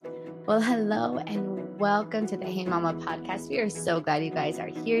Well, hello and welcome to the Hey Mama podcast. We are so glad you guys are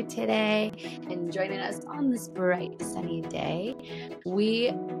here today and joining us on this bright, sunny day. We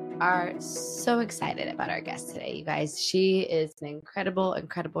are so excited about our guest today, you guys. She is an incredible,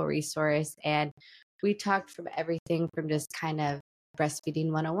 incredible resource. And we talked from everything from just kind of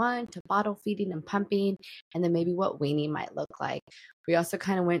breastfeeding 101 to bottle feeding and pumping, and then maybe what weaning might look like. We also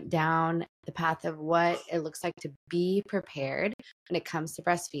kind of went down the path of what it looks like to be prepared when it comes to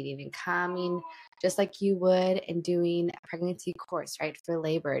breastfeeding and coming just like you would and doing a pregnancy course, right, for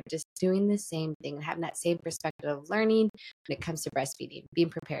labor, just doing the same thing and having that same perspective of learning when it comes to breastfeeding, being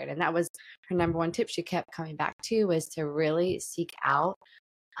prepared. And that was her number one tip she kept coming back to, was to really seek out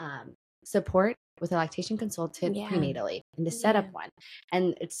support with a lactation consultant prenatally and to set up one.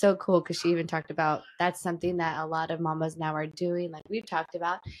 And it's so cool because she even talked about that's something that a lot of mamas now are doing, like we've talked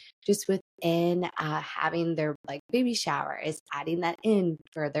about, just within having their like baby shower, is adding that in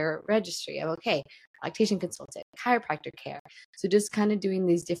for their registry of, okay, lactation consultant, chiropractor care. So just kind of doing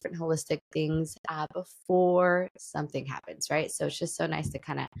these different holistic things before something happens, right? So it's just so nice to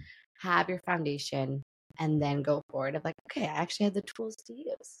kind of have your foundation and then go forward of like, okay, I actually have the tools to use.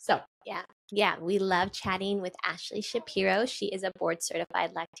 So Yeah, we love chatting with Ashley SHAPIRO. She is a board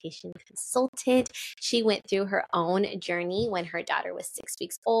certified lactation consultant. She went through her own journey when her daughter was 6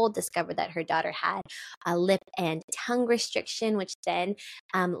 weeks old, discovered that her daughter had a lip and tongue restriction, which then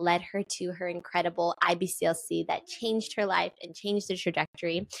led her to her incredible IBCLC that changed her life and changed the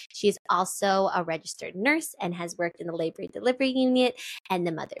trajectory. She's also a registered nurse and has worked in the labor and delivery unit and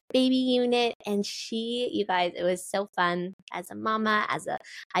the mother baby unit. And you guys, it was so fun as a mama, as a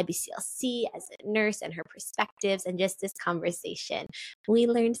IBCLC, as a nurse, and her perspectives, and just this conversation. We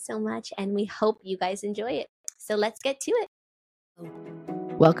learned so much, and we hope you guys enjoy it. So let's get to it.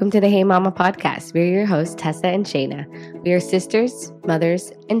 Welcome to the Hey Mama podcast. We're your hosts, Tessa and Shayna. We are sisters,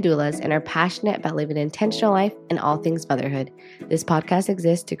 mothers, and doulas, and are passionate about living an intentional life and all things motherhood. This podcast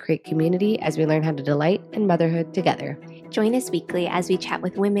exists to create community as we learn how to delight in motherhood together. Join us weekly as we chat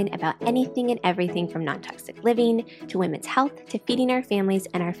with women about anything and everything from non-toxic living to women's health to feeding our families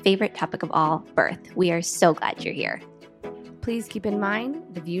and our favorite topic of all, birth. We are so glad you're here. Please keep in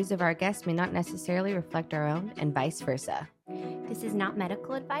mind the views of our guests may not necessarily reflect our own, and vice versa. This is not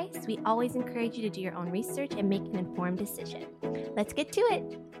medical advice. We always encourage you to do your own research and make an informed decision. Let's get to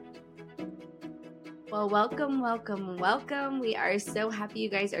it. Well, welcome. We are so happy you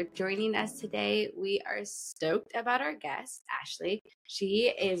guys are joining us today. We are stoked about our guest, Ashley.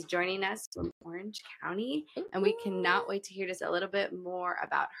 She is joining us from Orange County, and we cannot wait to hear just a little bit more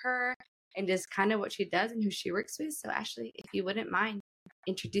about her and just kind of what she does and who she works with. So, Ashley, if you wouldn't mind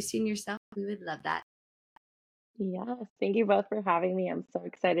introducing yourself, we would love that. Yes, thank you both for having me. I'm so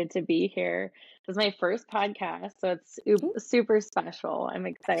excited to be here. This is my first podcast, so it's super special. I'm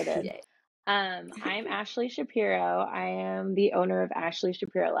excited. Yay. I'm Ashley SHAPIRO. I am the owner of Ashley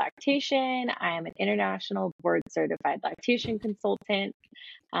SHAPIRO Lactation. I am an international board certified lactation consultant.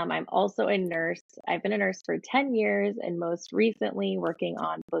 I'm also a nurse. I've been a nurse for 10 years and most recently working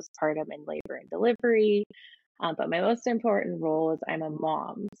on postpartum and labor and delivery. But my most important role is I'm a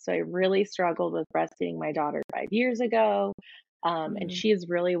mom. So I really struggled with breastfeeding my daughter 5 years ago. And she's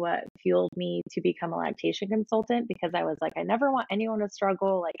really what fueled me to become a lactation consultant, because I was like, I never want anyone to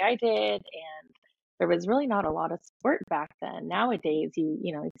struggle like I did. And there was really not a lot of support back then. Nowadays,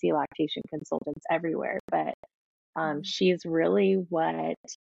 you see lactation consultants everywhere, but she's really what,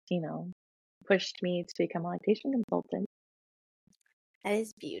 pushed me to become a lactation consultant. That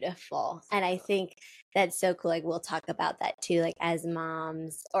is beautiful. And I think that's so cool. Like, we'll talk about that too. Like, as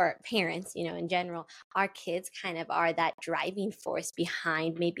moms or parents, in general, our kids kind of are that driving force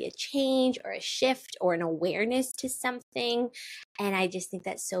behind maybe a change or a shift or an awareness to something. And I just think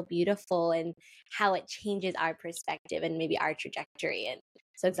that's so beautiful, and how it changes our perspective and maybe our trajectory. And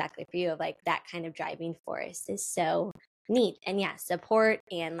so exactly for you, of like that kind of driving force is so neat. And yeah, support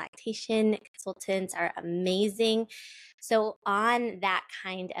and lactation consultants are amazing. So on that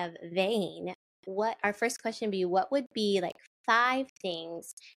kind of vein, our first question would be, what would be like 5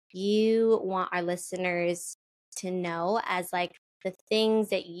 things you want our listeners to know as like the things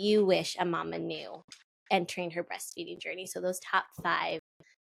that you wish a mama knew entering her breastfeeding journey? So those top 5,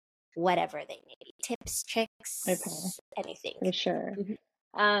 whatever they may be, tips, tricks, anything. For sure.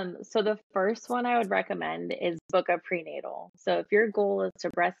 So the first one I would recommend is book a prenatal. So if your goal is to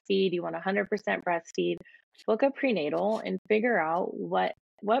breastfeed, you want 100% breastfeed, book a prenatal and figure out what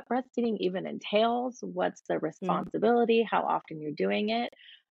breastfeeding even entails, what's the responsibility, how often you're doing it.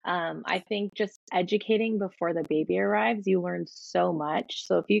 I think just educating before the baby arrives, you learn so much.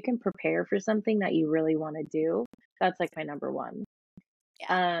 So if you can prepare for something that you really want to do, that's like my number one.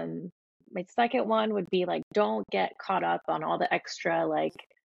 my second one would be like, don't get caught up on all the extra like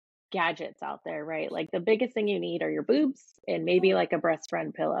gadgets out there, right? Like the biggest thing you need are your boobs and maybe like a breast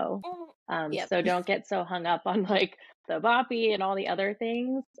friend pillow. Yep. So don't get so hung up on like the boppy and all the other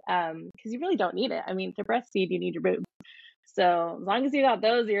things, because you really don't need it. I mean, to breastfeed, you need your boobs. So as long as you got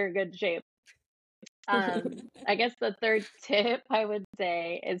those, you're in good shape. I guess the third tip I would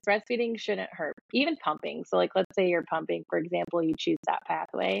say is breastfeeding shouldn't hurt, even pumping. So like, let's say you're pumping, for example, you choose that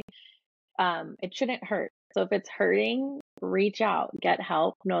pathway. It shouldn't hurt. So if it's hurting, reach out, get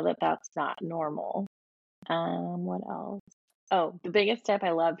help, know that that's not normal. What else? Oh, the biggest tip,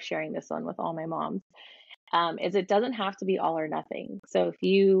 I love sharing this one with all my moms, is it doesn't have to be all or nothing. So if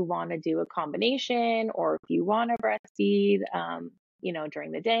you want to do a combination or if you want to breastfeed,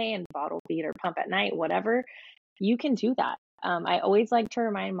 during the day and bottle feed or pump at night, whatever, you can do that. I always like to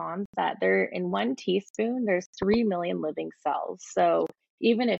remind moms that there in 1 teaspoon, there's 3 million living cells. So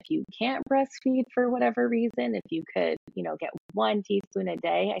even if you can't breastfeed for whatever reason, if you could, get 1 teaspoon a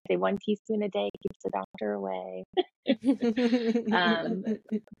day, I say 1 teaspoon a day keeps the doctor away. Um,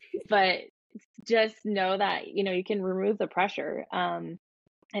 but just know that, you can remove the pressure.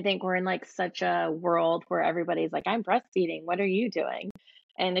 I think we're in like such a world where everybody's like, I'm breastfeeding. What are you doing?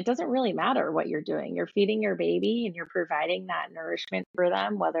 And it doesn't really matter what you're doing. You're feeding your baby and you're providing that nourishment for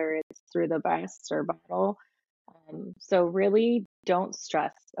them, whether it's through the breast or bottle. So really don't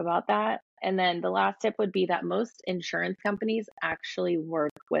stress about that. And then the last tip would be that most insurance companies actually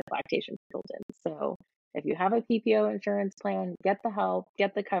work with lactation consultants. So if you have a PPO insurance plan, get the help,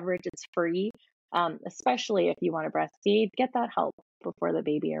 get the coverage. It's free. Especially if you want to breastfeed, get that help before the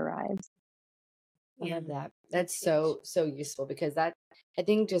baby arrives. I love that. That's so useful because I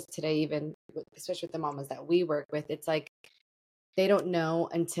think just today, even especially with the mamas that we work with, it's like they don't know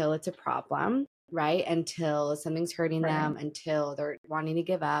until it's a problem, right? Until something's hurting them, until they're wanting to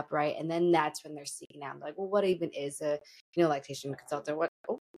give up, right? And then that's when they're seeking out. Like, well, what even is a lactation consultant? What?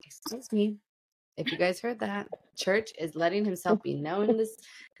 Oh, excuse me. If you guys heard that, Church is letting himself be known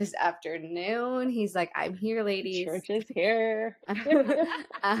this afternoon. He's like, I'm here, ladies. Church is here.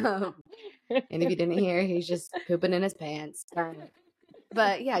 And if you didn't hear, he's just pooping in his pants.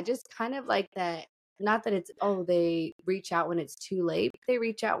 But yeah, just kind of like that. Not that it's, they reach out when it's too late. They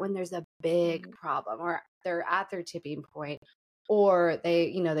reach out when there's a big problem or they're at their tipping point, or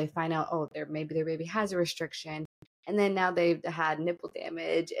they find out, maybe their baby has a restriction. And then now they've had nipple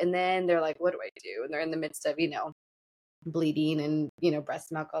damage. And then they're like, what do I do? And they're in the midst of, bleeding and,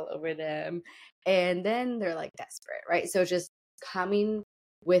 breast milk all over them. And then they're like desperate, right? So just coming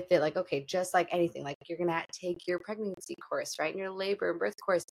with it, like, okay, just like anything, like you're going to take your pregnancy course, right? And your labor and birth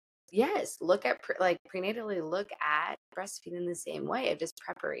course. Yes. Look at prenatally, look at breastfeeding the same way of just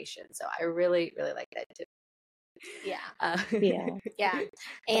preparation. So I really, really like that too. Yeah. Yeah.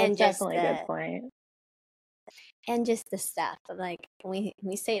 And that's just definitely a good point. And just the stuff of like, we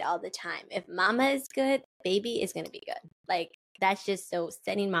say it all the time. If mama is good, baby is going to be good. Like, that's just so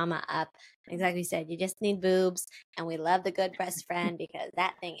setting mama up. Exactly, you said, you just need boobs, and we love the good breast friend because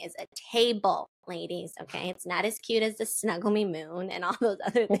that thing is a table, ladies. Okay, it's not as cute as the Snuggle Me Moon and all those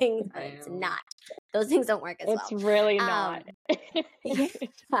other things, but it's not. Those things don't work as well. It's really not. Yeah.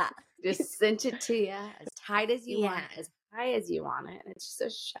 Just cinch it to you as tight as you want it, as high as you want it. And it's just a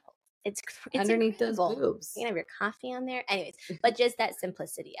shell. It's underneath incredible. those boobs. You can have your coffee on there. Anyways, but just that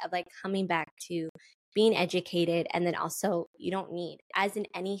simplicity of like coming back to being educated. And then also you don't need, as in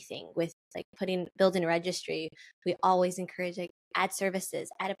anything with like building a registry, we always encourage like add services,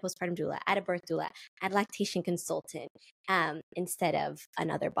 add a postpartum doula, add a birth doula, add lactation consultant, instead of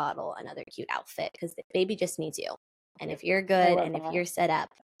another bottle, another cute outfit, because the baby just needs you. And if you're good and if you're set up,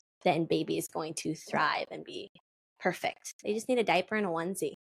 then baby is going to thrive and be perfect. They just need a diaper and a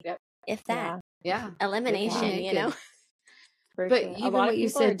onesie. Yep. If that. Yeah. Elimination, you know? For but sure. even A lot what of you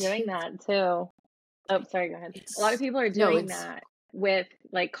people said are doing that too. Oh, sorry, go ahead. A lot of people are doing that with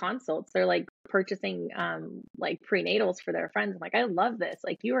like consults. They're like purchasing like prenatals for their friends. I'm like, I love this.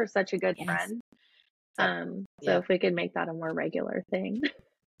 Like, you are such a good friend. So if we could make that a more regular thing.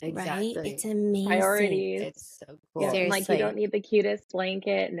 Exactly. Right? It's amazing. Priorities. It's so cool. Yeah, like you don't need the cutest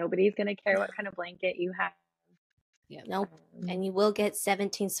blanket. Nobody's gonna care what kind of blanket you have. Yeah. Nope. And you will get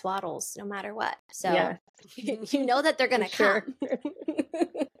 17 swaddles no matter what. So you know that they're gonna come.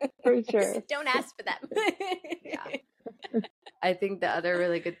 For sure. Don't ask for them. I think the other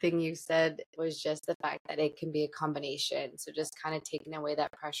really good thing you said was just the fact that it can be a combination. So just kind of taking away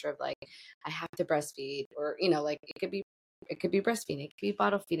that pressure of like, I have to breastfeed, or, like it could be breastfeeding, it could be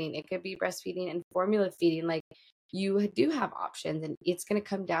bottle feeding, it could be breastfeeding and formula feeding. Like, you do have options, and it's going to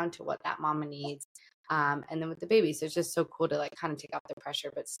come down to what that mama needs. and then with the baby. So it's just so cool to like kind of take off the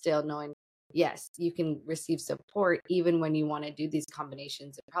pressure, but still knowing, yes, you can receive support even when you want to do these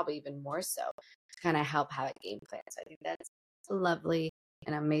combinations, and probably even more so to kind of help have a game plan. So I think that's lovely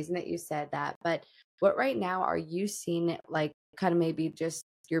and amazing that you said that. But what right now are you seeing, like kind of maybe just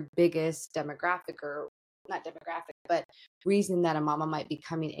your biggest demographic, or not demographic, but reason that a mama might be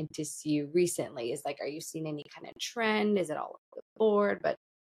coming in to see you recently? Is like, are you seeing any kind of trend? Is it all over the board? But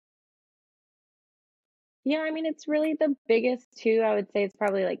Yeah, I mean, it's really the biggest two. I would say it's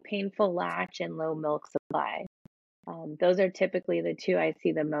probably like painful latch and low milk supply. Those are typically the two I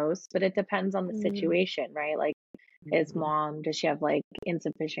see the most, but it depends on the Mm, situation, right? Like, is Mhm. mom, does she have like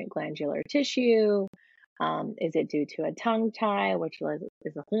insufficient glandular tissue? Is it due to a tongue tie, which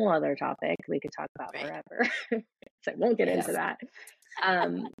is a whole other topic we could talk about right. forever. So I won't get into Yes.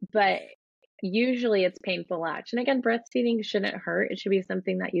 that. But usually it's painful latch. And again, breastfeeding shouldn't hurt. It should be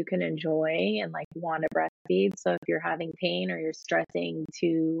something that you can enjoy and like want to breastfeed. So if you're having pain or you're stressing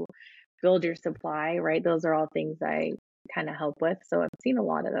to build your supply, right? Those are all things I kind of help with. So I've seen a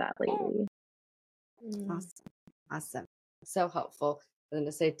lot of that lately. Mm, Awesome. Awesome. So helpful. I'm going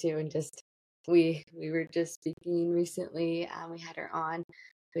to say too, and just we were just speaking recently. We had her on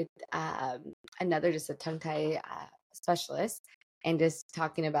with another, just a tongue tie specialist, and just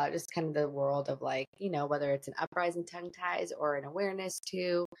talking about just kind of the world of like, whether it's an uprising tongue ties or an awareness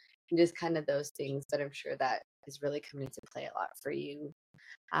too, and just kind of those things. But I'm sure that is really coming into play a lot for you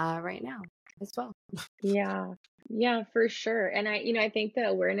right now as well. Yeah. Yeah, for sure. And I think the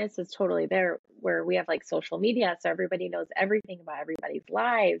awareness is totally there where we have like social media. So everybody knows everything about everybody's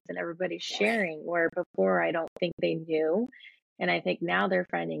lives and everybody's Yes. sharing, where before I don't think they knew. And I think now they're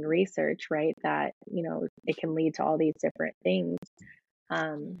finding research, right, that, it can lead to all these different things.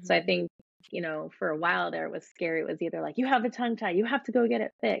 So I mhm. think, for a while there, it was scary. It was either like, you have a tongue tie, you have to go get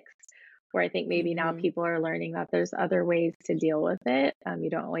it fixed. Where I think maybe now Mhm. people are learning that there's other ways to deal with it. You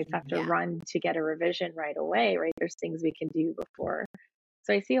don't always have to Yeah. run to get a revision right away, right? There's things we can do before.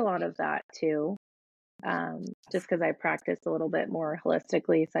 So I see a lot of that too, just because I practice a little bit more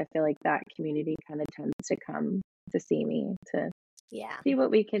holistically. So I feel like that community kind of tends to come to see me to Yeah. see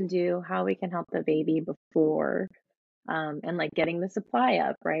what we can do, how we can help the baby before, and like getting the supply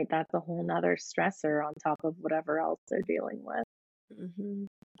up, right? That's a whole nother stressor on top of whatever else they're dealing with. Hmm.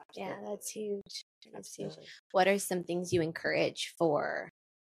 Yeah, Absolutely. that's huge. That's huge. Absolutely. What are some things you encourage for?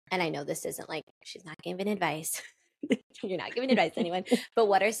 And I know this isn't like she's not giving advice. You're not giving advice to anyone, but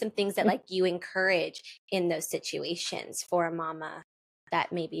what are some things that like you encourage in those situations for a mama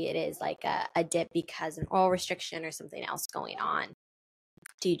that maybe it is like a dip because of an oral restriction or something else going on?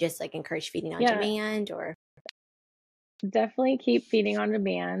 Do you just like encourage feeding on Yeah, demand or? definitely keep feeding on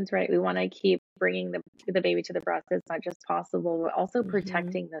demand, right? We want to keep bringing the baby to the breast as much as possible, but also Hmm.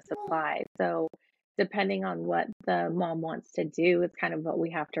 protecting the supply. So, depending on what the mom wants to do, it's kind of what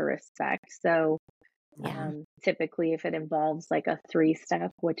we have to respect. So, Yeah. typically, if it involves like a 3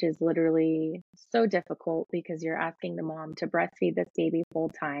 step, which is literally so difficult because you're asking the mom to breastfeed this baby full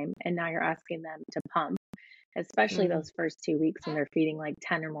time, and now you're asking them to pump, especially Mm-hmm. those first 2 weeks when they're feeding like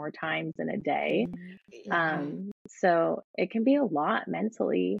 10 or more times in a day. Yeah. So it can be a lot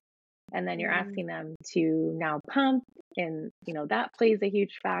mentally. And then you're Mm, asking them to now pump, and that plays a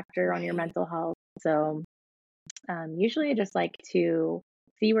huge factor on your right. mental health. So usually I just like to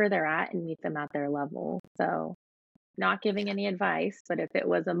see where they're at and meet them at their level. So not giving any advice, but if it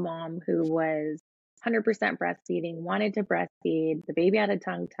was a mom who was 100% breastfeeding, wanted to breastfeed, the baby had a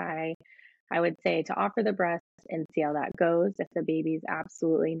tongue tie, I would say to offer the breast and see how that goes. If the baby's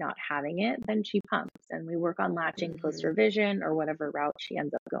absolutely not having it, then she pumps and we work on latching post Hmm. revision or whatever route she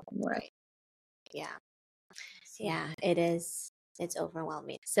ends up going with. Right. Yeah. Awesome. Yeah, it is. It's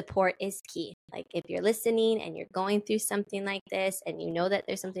overwhelming. Support is key. Like if you're listening and you're going through something like this and you know that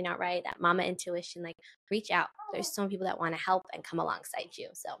there's something not right, that mama intuition, like reach out. There's some people that want to help and come alongside you.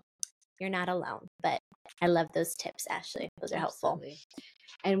 So you're not alone. But I love those tips, Ashley. Those are helpful. Absolutely.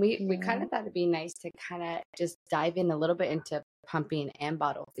 And we kind Yeah. of thought it'd be nice to kind of just dive in a little bit into pumping and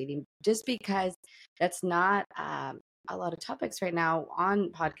bottle feeding, just because that's not a lot of topics right now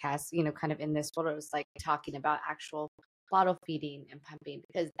on podcasts, kind of in this world. It was like talking about actual bottle feeding and pumping,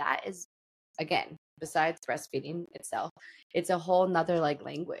 because that is, again, besides breastfeeding itself, it's a whole nother like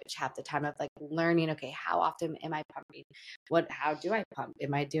language half the time of like learning, okay, how often am I pumping? How do I pump?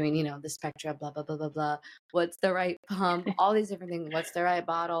 Am I doing, the spectra, blah, blah, blah, blah, blah. What's the right pump? All these different things. What's the right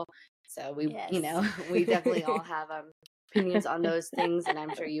bottle? So we, Yes. we definitely all have opinions on those things. And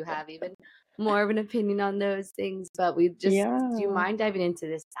I'm sure you have even more of an opinion on those things. But do you Yeah. mind diving into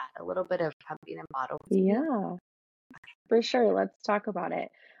this, a little bit of pumping and bottle feeding? Yeah. For sure. Let's talk about it.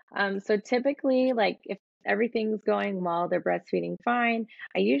 So typically, like if everything's going well, they're breastfeeding fine.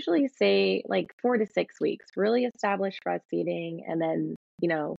 I usually say like 4 to 6 weeks, really establish breastfeeding and then,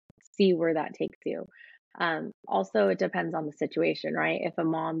 see where that takes you. Also, it depends on the situation, right? If a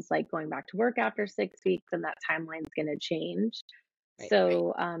mom's like going back to work after 6 weeks, then that timeline's going to change. Right, right.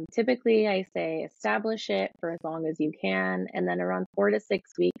 So typically, I say establish it for as long as you can, and then around 4 to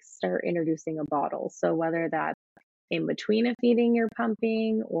 6 weeks, start introducing a bottle. So whether that's in between a feeding you're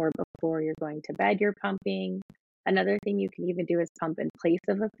pumping or before you're going to bed you're pumping. Another thing you can even do is pump in place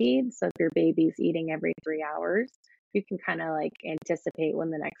of a feed. So if your baby's eating every 3 hours, you can kind of like anticipate when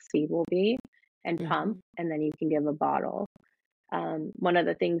the next feed will be and pump, Mm-hmm. and then you can give a bottle. One of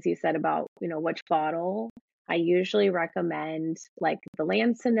the things you said about, which bottle, I usually recommend like the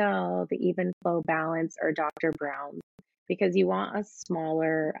Lancino, the Even Flow Balance, or Dr. Brown's because you want a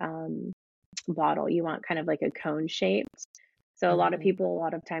smaller bottle. You want kind of like a cone shaped. So a lot of Mm-hmm. people, a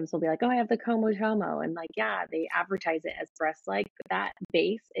lot of times will be like, oh, I have the Komotomo. And like, yeah, they advertise it as breast like, but that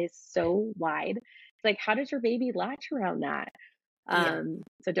base is so wide. It's like, how does your baby latch around that? Yeah.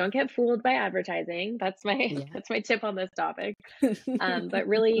 So don't get fooled by advertising. That's my Yeah. that's my tip on this topic. But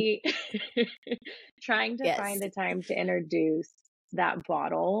really trying to find Yes. the time to introduce that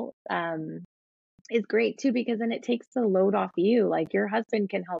bottle is great too because then it takes the load off you. Like your husband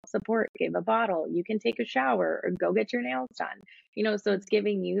can help support, give a bottle, you can take a shower or go get your nails done. So it's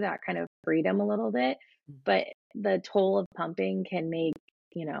giving you that kind of freedom a little bit, but the toll of pumping can make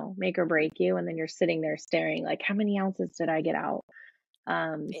or break you, and then you're sitting there staring like how many ounces did I get out?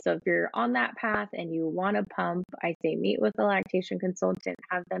 So if you're on that path and you want to pump, I say meet with a lactation consultant,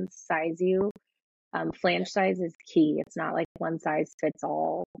 have them size you. Yeah. Flange size is key. It's not like one size fits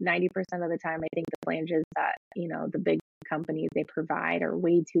all. 90% of the time, I think the flanges that, the big companies they provide are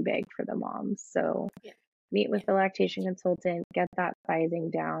way too big for the moms. So Yeah. meet with Yeah. the lactation consultant, get that sizing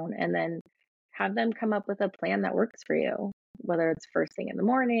down, and then have them come up with a plan that works for you, whether it's first thing in the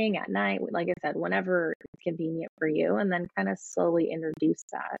morning, at night, like I said, whenever it's convenient for you, and then kind of slowly introduce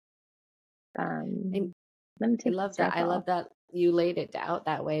that. And Then I take the love that. stress I off. love that you laid it out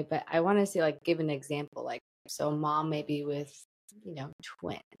that way, but I want to see, like, give an example. Like, so a mom maybe with,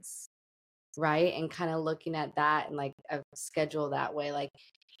 twins, right? And kind of looking at that and like a schedule that way. Like,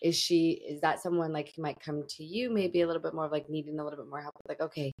 is that someone like who might come to you maybe a little bit more of like needing a little bit more help? Like,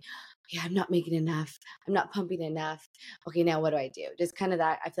 okay, yeah, I'm not making enough. I'm not pumping enough. Okay, now what do I do? Just kind of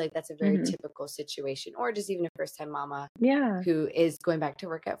that. I feel like that's a very Hmm. typical situation, or just even a first time mama Yeah, who is going back to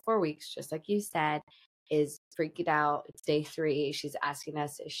work at 4 weeks, just like you said, is freaking out. It's day 3. She's asking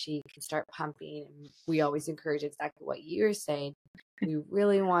us if she can start pumping. And we always encourage exactly what you're saying. We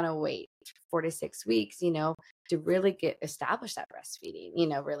really want to wait 4 to 6 weeks, to really get established that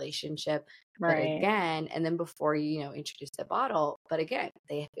breastfeeding, relationship. But right, again, and then before you, introduce the bottle, but again,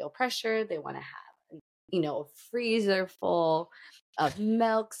 they feel pressure. They want to have, a freezer full of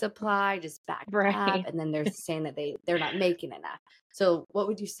milk supply just backed up, right, and then they're saying that they're not making enough. So what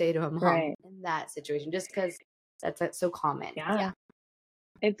would you say to a mom right. in that situation, just because that's so common? Yeah. Yeah.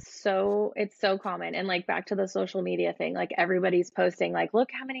 It's so common. And like back to the social media thing, like everybody's posting like, look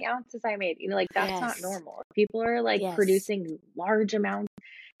how many ounces I made. Like that's not Yes. normal. People are like Yes. producing large amounts.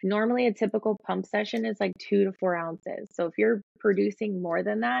 Normally a typical pump session is like 2 to 4 ounces. So if you're producing more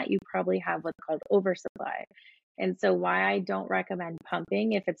than that, you probably have what's called oversupply. And so why I don't recommend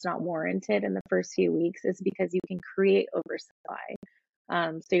pumping if it's not warranted in the first few weeks is because you can create oversupply.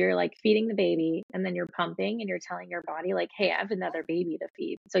 So you're like feeding the baby and then you're pumping and you're telling your body, like, hey, I have another baby to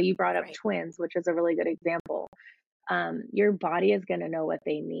feed. So you brought up Right. twins, which is a really good example. Your body is going to know what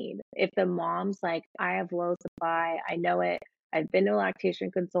they need. If the mom's like, I have low supply, I know it, I've been to a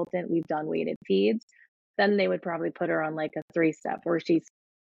lactation consultant, we've done weighted feeds, then they would probably put her on like a 3-step where she's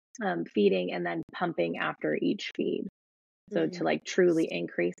feeding and then pumping after each feed. So to like truly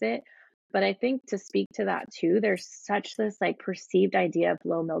increase it. But I think to speak to that too, there's such this like perceived idea of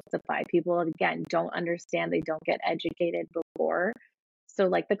low milk supply. People again don't understand, they don't get educated before. So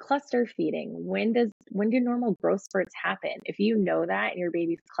like the cluster feeding, when do normal growth spurts happen? If you know that and your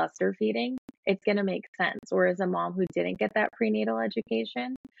baby's cluster feeding, it's gonna make sense. Whereas a mom who didn't get that prenatal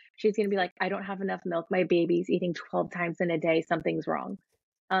education, she's gonna be like, I don't have enough milk, my baby's eating 12 times in a day, something's wrong.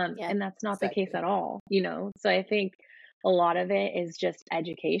 Yep. And that's not the case Exactly. at all. So I think a lot of it is just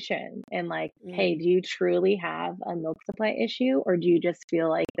education and like, hey, do you truly have a milk supply issue or do you just feel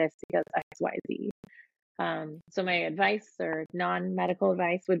like this because XYZ? So my advice or non-medical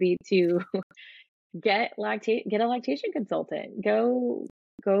advice would be to get a lactation consultant. Go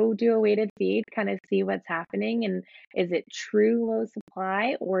go do a weighted feed, kind of see what's happening. And is it true low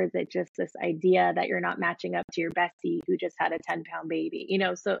supply, or is it just this idea that you're not matching up to your bestie who just had a 10-pound baby?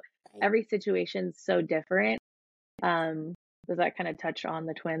 So Right. every situation's so different. Does that kind of touch on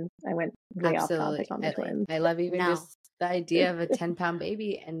the twins? I went way off topic Absolutely. on the twins. I love even No. just the idea of a 10-pound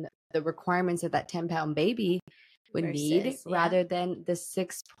baby and the requirements that 10-pound baby would need Versus, yeah. rather than the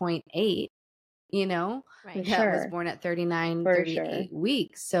 6.8, Right. that was Sure. born at 39, For 38 sure.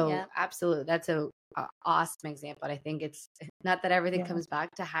 weeks. So Yep. absolutely, that's a awesome example. And I think it's not that everything Yeah. comes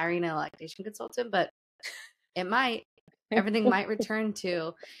back to hiring a lactation consultant, but it might. Everything might return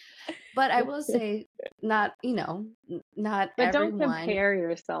to. But I will say, not not But don't everyone. compare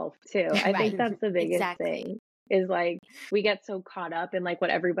yourself too. I Right. think that's the biggest Exactly. thing, is like we get so caught up in like what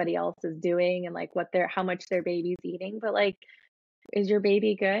everybody else is doing and like how much their baby's eating. But like, is your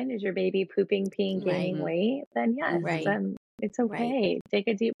baby good? Is your baby pooping, peeing, gaining Mhm. weight? Then yes, Right. then it's Right. okay. Take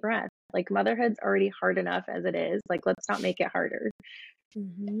a deep breath. Like motherhood's already hard enough as it is. Like let's not make it harder.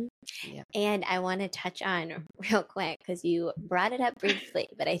 Mhm. Yeah. And I want to touch on real quick because you brought it up briefly,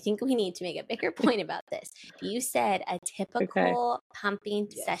 but I think we need to make a bigger point about this. You said a typical pumping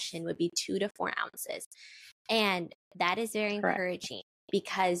Yes. session would be 2 to 4 ounces. And that is very Correct. encouraging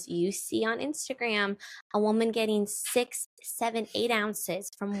because you see on Instagram a woman getting 6, 7, 8 ounces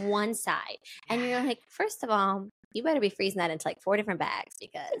from one side. And you're like, first of all, you better be freezing that into like 4 different bags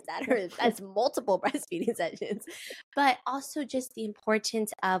because that's multiple breastfeeding sessions. But also just the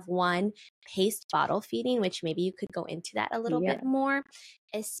importance of one, paced bottle feeding, which maybe you could go into that a little Yeah. bit more,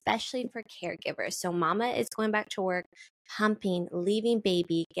 especially for caregivers. So mama is going back to work, pumping, leaving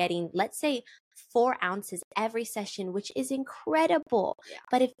baby, getting, let's say, 4 ounces every session, which is incredible. Yeah.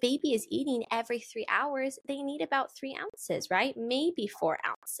 But if baby is eating every 3 hours, they need about 3 ounces, right? Maybe 4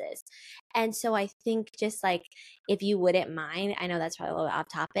 ounces. And so I think just like, if you wouldn't mind, I know that's probably a little off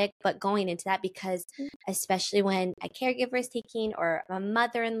topic, but going into that, because especially when a caregiver is taking, or a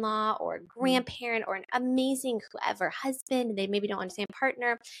mother-in-law or a grandparent or an amazing whoever husband, they maybe don't understand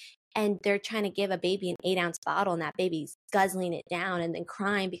partner, and they're trying to give a baby an 8-ounce bottle and that baby's guzzling it down and then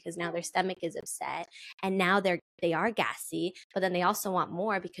crying because now their stomach is upset and now they are gassy, but then they also want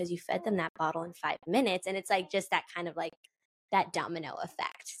more because you fed them that bottle in 5 minutes. And it's like just that kind of like that domino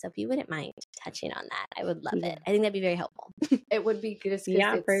effect. So if you wouldn't mind touching on that, I would love Yeah. it. I think that'd be very helpful. It would be just because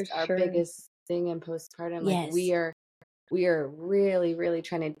Yeah, for it's our sure. biggest thing in postpartum. Like Yes. we are really, really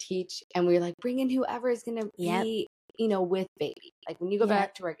trying to teach, and we're like, bring in whoever is going to Yep. be, with baby. Like when you go Yep.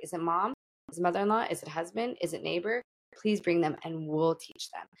 back to work, is it mom? Is it mother-in-law? Is it husband? Is it neighbor? Please bring them and we'll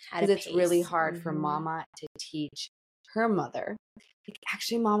teach them. How to Because it's really pace. hard for Mhm. mama to teach her mother. Like,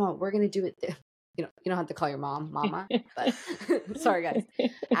 actually, mama, we're going to do it. You don't have to call your mom mama, but sorry guys.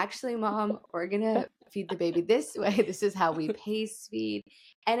 Actually, mom, we're going to feed the baby this way. This is how we pace feed.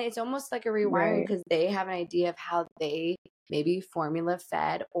 And it's almost like a rewiring Right. because they have an idea of how they maybe formula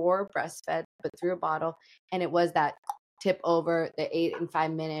fed or breastfed, but through a bottle. And it was that tip over the 8 and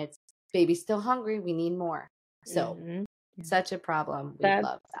 5 minutes. Baby's still hungry. We need more. So Mhm. such a problem. We That's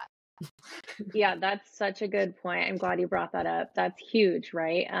love that. Yeah, that's such a good point. I'm glad you brought that up. That's huge,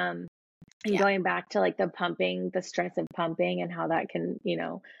 right? And Yeah. going back to like the pumping, the stress of pumping and how that can,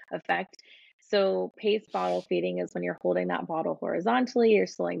 affect. So paced bottle feeding is when you're holding that bottle horizontally, you're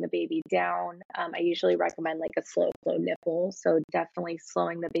slowing the baby down. I usually recommend like a slow flow nipple. So definitely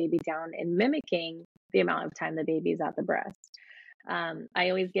slowing the baby down and mimicking the amount of time the baby's at the breast. I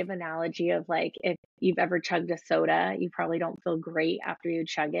always give analogy of like, if you've ever chugged a soda, you probably don't feel great after you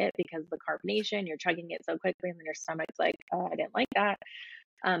chug it because the carbonation, you're chugging it so quickly and then your stomach's like, oh, I didn't like that.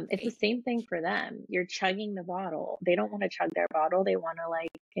 It's the same thing for them. You're chugging the bottle. They don't want to chug their bottle. They want to like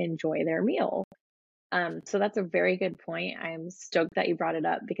enjoy their meal. So that's a very good point. I'm stoked that you brought it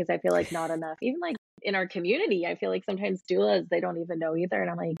up because I feel like not enough, even like in our community, I feel like sometimes doulas, they don't even know either. And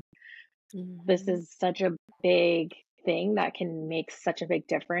I'm like, this Mhm. is such a big thing that can make such a big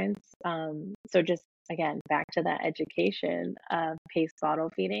difference. So just again, back to that education of paced bottle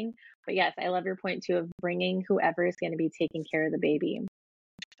feeding. But yes, I love your point too of bringing whoever is going to be taking care of the baby.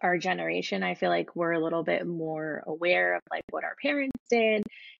 Our generation, I feel like we're a little bit more aware of like what our parents did.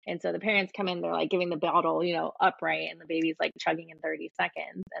 And so the parents come in, they're like giving the bottle, upright, and the baby's like chugging in 30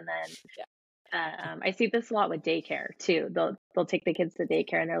 seconds. And then I see this a lot with daycare too. They'll take the kids to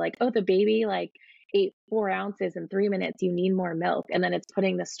daycare and they're like, oh, the baby like ate 4 ounces in 3 minutes. You need more milk. And then it's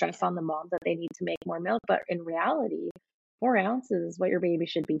putting the stress on the mom that they need to make more milk. But in reality, 4 ounces is what your baby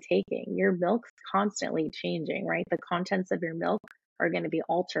should be taking. Your milk's constantly changing, right? The contents of your milk are going to be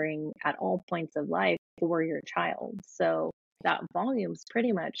altering at all points of life for your child. So that volume's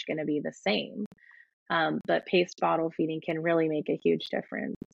pretty much going to be the same. But paced bottle feeding can really make a huge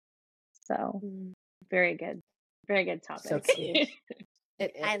difference. So very good So topic. true.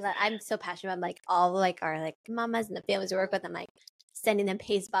 It is. I'm so passionate about like all like our like mamas and the families we work with. I'm like sending them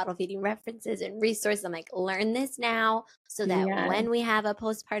paced bottle feeding references and resources. I'm like, learn this now so that Yeah. when we have a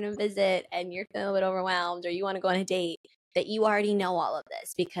postpartum visit and you're feeling a bit overwhelmed or you want to go on a date, that you already know all of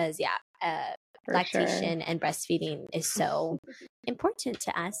this because For lactation sure. and breastfeeding is so important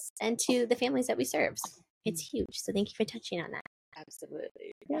to us and to the families that we serve. It's huge. So thank you for touching on that.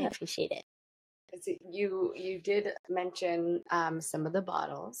 Absolutely. I appreciate it. You did mention some of the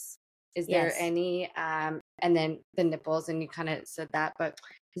bottles. Is there Yes. any and then the nipples, and you kind of said that, but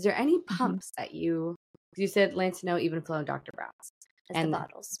is there any pumps that you said Lancino, Even Flow, and Dr. Brown's, As and the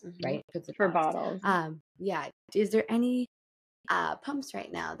bottles. right the For bottles. bottles. Yeah. Is there any pumps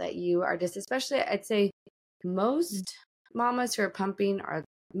right now that you are just, especially I'd say most mamas who are pumping, are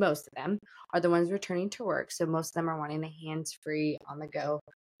most of them are the ones returning to work, so most of them are wanting a hands-free on the go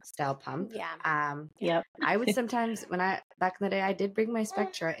style pump. Yeah. Yep. I would sometimes, when I back in the day, I did bring my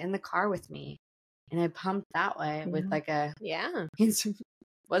Spectra in the car with me, and I pumped that way with like a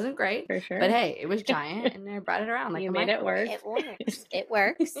wasn't great, For sure. but hey, it was giant, and I brought it around like You a made it microwave. work. It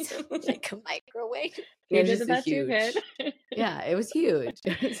works like a microwave. You It was did just the best you could. yeah, it was huge.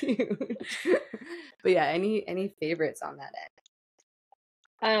 It was huge. But yeah, any favorites on that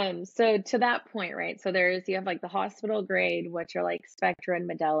end? So to that point, right? So you have like the hospital grade, which are like Spectra and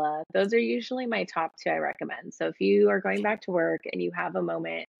Medela. Those are usually my top two I recommend. So if you are going back to work and you have a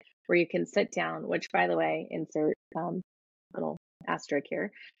moment where you can sit down, which by the way, insert little asterisk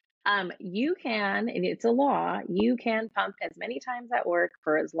here. You can, and it's a law, you can pump as many times at work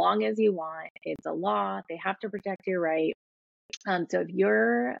for as long as you want. It's a law. They have to protect your right. So if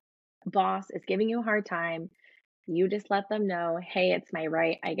your boss is giving you a hard time, you just let them know, hey, it's my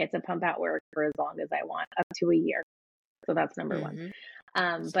right. I get to pump at work for as long as I want, up to a year. So that's number one.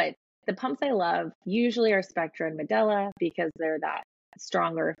 But the pumps I love usually are Spectra and Medela because they're that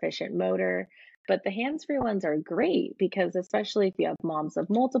stronger, efficient motor. But the hands-free ones are great because especially if you have moms of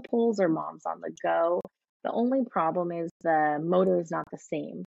multiples or moms on the go, the only problem is the motor is not the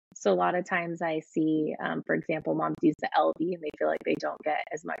same. So a lot of times I see, for example, moms use the LV and they feel like they don't get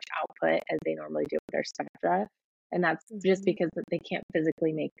as much output as they normally do with their Spectra. And that's just because they can't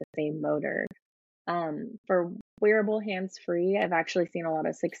physically make the same motor. For wearable hands-free, I've actually seen a lot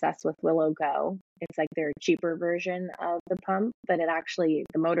of success with Willow Go. It's like their cheaper version of the pump, but the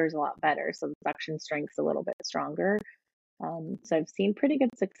motor's a lot better, so the suction strength's a little bit stronger. So I've seen pretty good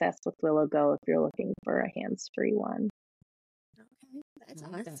success with Willow Go if you're looking for a hands-free one. Okay, that's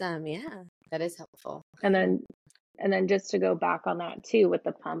awesome. Yeah, that is helpful. And then just to go back on that too, with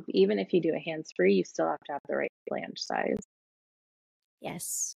the pump, even if you do a hands-free, you still have to have the right flange size.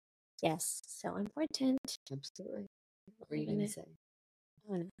 Yes, so important. Absolutely. What were you gonna say?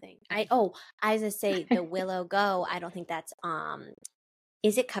 Oh, nothing. I was gonna say the Willow Go. I don't think that's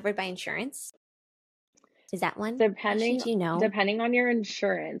is it covered by insurance? Is that one? Depending Actually, do you know? depending on your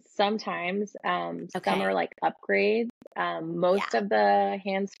insurance, sometimes some are like upgrades. Most of the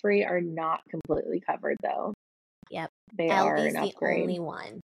hands-free are not completely covered though. Yep. They are LV's an the upgrade. only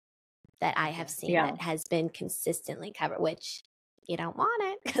one that I have seen that has been consistently covered, which you don't want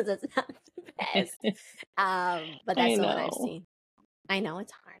it because it's not the best. But that's the one I've seen. I know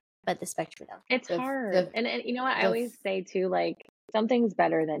it's hard, but the Spectra though. It's hard. And you know what I always say too, like something's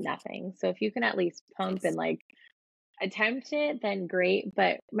better than nothing. So if you can at least pump and like attempt it, then great.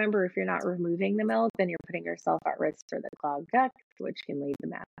 But remember, if you're not removing the milk, then you're putting yourself at risk for the clogged duct, which can lead to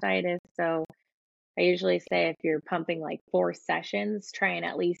mastitis. So I usually say if you're pumping like 4 sessions, try and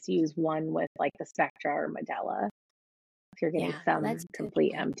at least use one with like the Spectra or Medela if you're getting some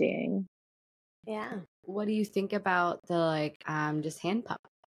complete emptying. Yeah. What do you think about the like just hand pump?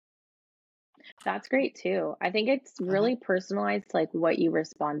 That's great too. I think it's really personalized to like what you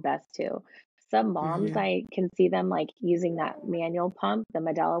respond best to. Some moms, I can see them like using that manual pump, the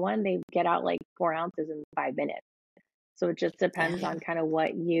Medela one, they get out like 4 ounces in 5 minutes. So it just depends on kind of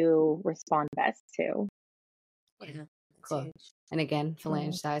what you respond best to. Yeah. Cool. And again,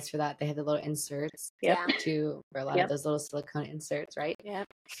 phalange size for that. They have the little inserts for a lot of those little silicone inserts, right? Yep.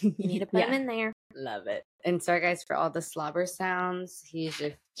 You need to put them in there. Love it. And sorry guys for all the slobber sounds. He's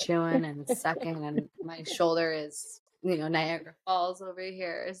just chewing and sucking and my shoulder is, Niagara Falls over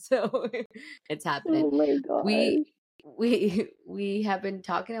here. So it's happening. Oh my God. We have been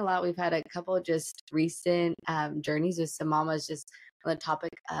talking a lot. We've had a couple of just recent journeys with some mamas just on the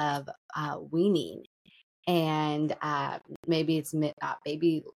topic of weaning. And maybe it's not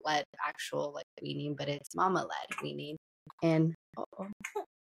baby led actual like weaning, but it's mama led weaning. And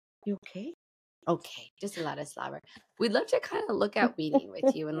you okay? Okay, just a lot of slobber. We'd love to kind of look at weaning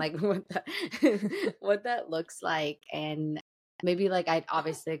with you and like what that looks like, and maybe like I'd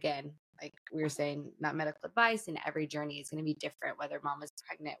obviously again like we were saying, not medical advice, and every journey is going to be different. Whether mama's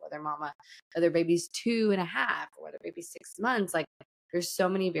pregnant, whether baby's 2.5, or whether baby's 6 months, like there's so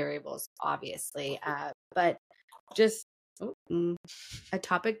many variables, obviously. But just oh, a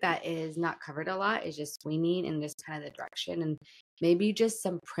topic that is not covered a lot is just weaning and just kind of the direction and maybe just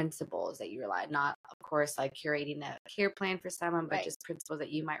some principles that you rely on, not of course like curating a care plan for someone, but Right. just principles that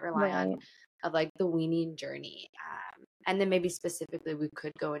you might rely on Right. of like the weaning journey. And then maybe specifically we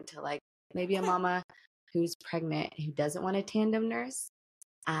could go into like maybe a mama who's pregnant who doesn't want a tandem nurse,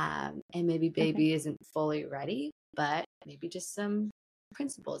 and maybe Okay. baby isn't fully ready, but maybe just some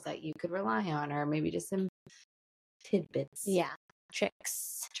principles that you could rely on, or maybe just some tidbits, Yeah.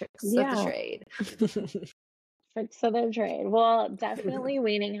 Tricks. tricks of the Yeah. trade. Tricks of the trade. Well, definitely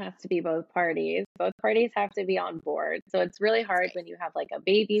weaning has to be both parties. Both parties have to be on board. So it's really hard when you have like a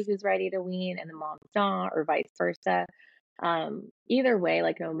baby who's ready to wean and the mom's not, or vice versa. Either way,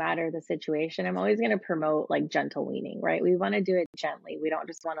 like no matter the situation, I'm always going to promote like gentle weaning, right? We want to do it gently. We don't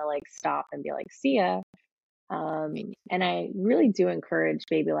just want to like stop and be like, see ya. And I really do encourage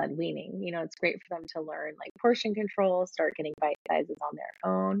baby-led weaning. You know, it's great for them to learn like portion control, start getting bite sizes on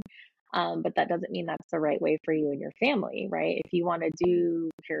their own. But that doesn't mean that's the right way for you and your family, right? If you want to do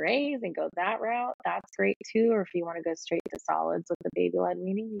purees and go that route, that's great too. Or if you want to go straight to solids with the baby-led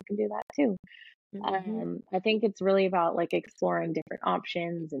weaning, you can do that too. I think it's really about like exploring different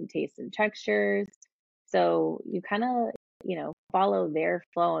options and tastes and textures. So you kind of, follow their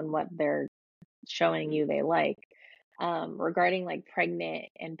flow and what they're showing you they like. Regarding like pregnant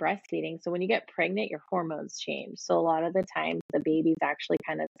and breastfeeding. So when you get pregnant, your hormones change. So a lot of the times the babies actually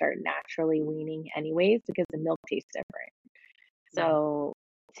kind of start naturally weaning anyways because the milk tastes different. So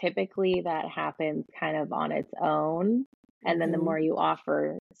typically that happens kind of on its own. And then the more you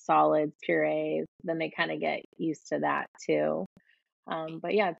offer solids, purees, then they kind of get used to that too.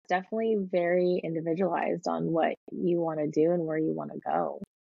 But yeah, it's definitely very individualized on what you want to do and where you want to go.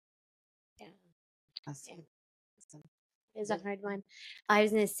 Yeah. Awesome. It's a hard one. I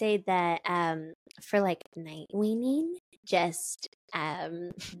was gonna say that for like night weaning, just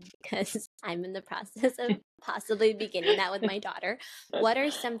because I'm in the process of possibly beginning that with my daughter. What are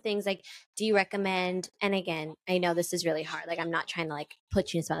some things like do you recommend? And again, I know this is really hard. Like I'm not trying to like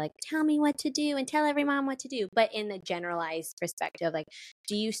put you in a spot like tell me what to do and tell every mom what to do, but in the generalized perspective, like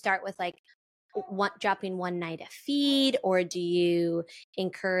do you start with like dropping one night a feed, or do you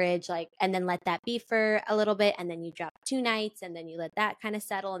encourage like and then let that be for a little bit and then you drop 2 nights and then you let that kind of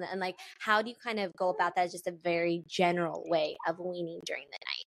settle, and like how do you kind of go about that as just a very general way of weaning during the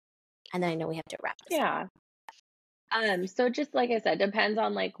night? And then I know we have to wrap this up. Yeah. So just like I said, depends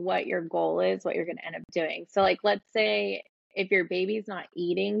on like what your goal is, what you're going to end up doing. So like let's say if your baby's not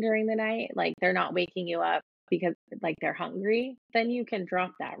eating during the night, like they're not waking you up because like they're hungry, then you can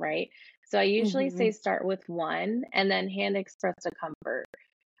drop that, right? So I usually say start with one and then hand express to comfort.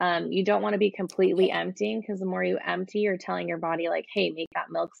 You don't want to be completely emptying because the more you empty, you're telling your body like, hey, make that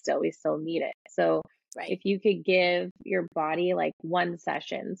milk still, we still need it. So Right. if you could give your body like one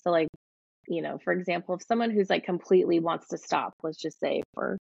session, so like for example, if someone who's like completely wants to stop, let's just say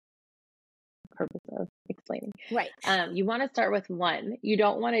for purpose of explaining, Right. you want to start with one. You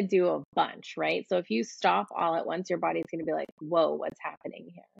don't want to do a bunch, right? So if you stop all at once, your body's going to be like, whoa, what's happening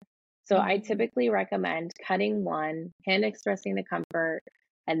here? So I typically recommend cutting one, hand expressing the comfort,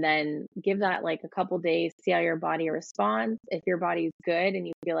 and then give that like a couple days, see how your body responds. If your body's good and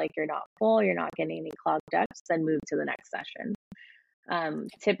you feel like you're not full, you're not getting any clogged ducts, then move to the next session.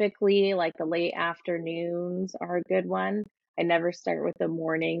 Typically, like the late afternoons are a good one. I never start with the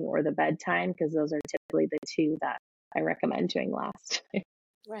morning or the bedtime because those are typically the two that I recommend doing last.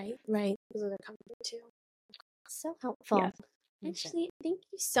 Right. Those are the comfort too. So helpful. Yes. Ashley, thank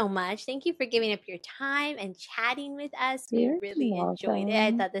you so much. Thank you for giving up your time and chatting with us. We You're really enjoyed it.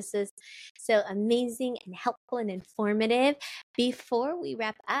 I welcome. thought this was so amazing and helpful and informative. Before we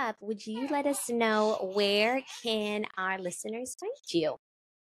wrap up, would you let us know where can our listeners find you?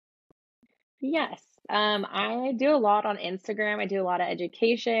 Yes. I do a lot on Instagram. I do a lot of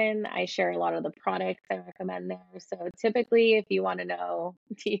education. I share a lot of the products I recommend there. So typically, if you want to know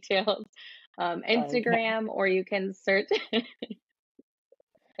details, Instagram, or you can search.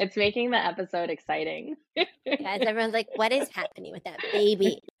 It's making the episode exciting. Guys, everyone's like, what is happening with that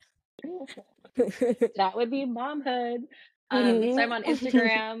baby? That would be momhood. So I'm on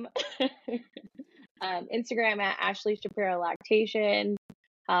Instagram. Instagram at Ashley Shapiro Lactation,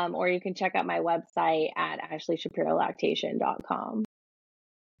 or you can check out my website at ashleyshaPiroLactation.com.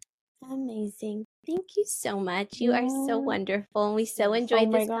 Amazing. Thank you so much. You are so wonderful. And we so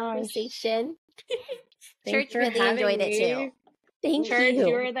enjoyed this conversation. Thanks Church for really enjoyed having it too. me. Thank Church, you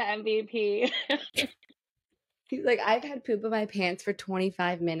you. were the MVP. He's like, I've had poop in my pants for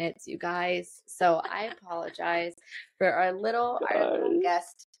 25 minutes, you guys. So I apologize for our little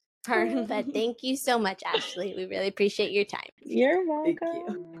guest. But thank you so much, Ashley. We really appreciate your time. You're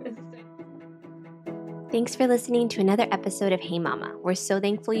welcome. Thank you. Thanks for listening to another episode of Hey Mama. We're so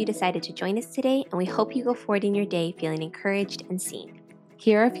thankful you decided to join us today, and we hope you go forward in your day feeling encouraged and seen.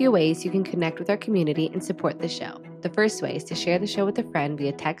 Here are a few ways you can connect with our community and support the show. The first way is to share the show with a friend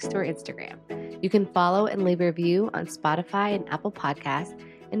via text or Instagram. You can follow and leave a review on Spotify and Apple Podcasts.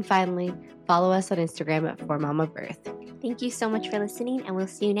 And finally, follow us on Instagram at 4MamaBirth. Thank you so much for listening, and we'll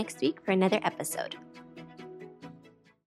see you next week for another episode.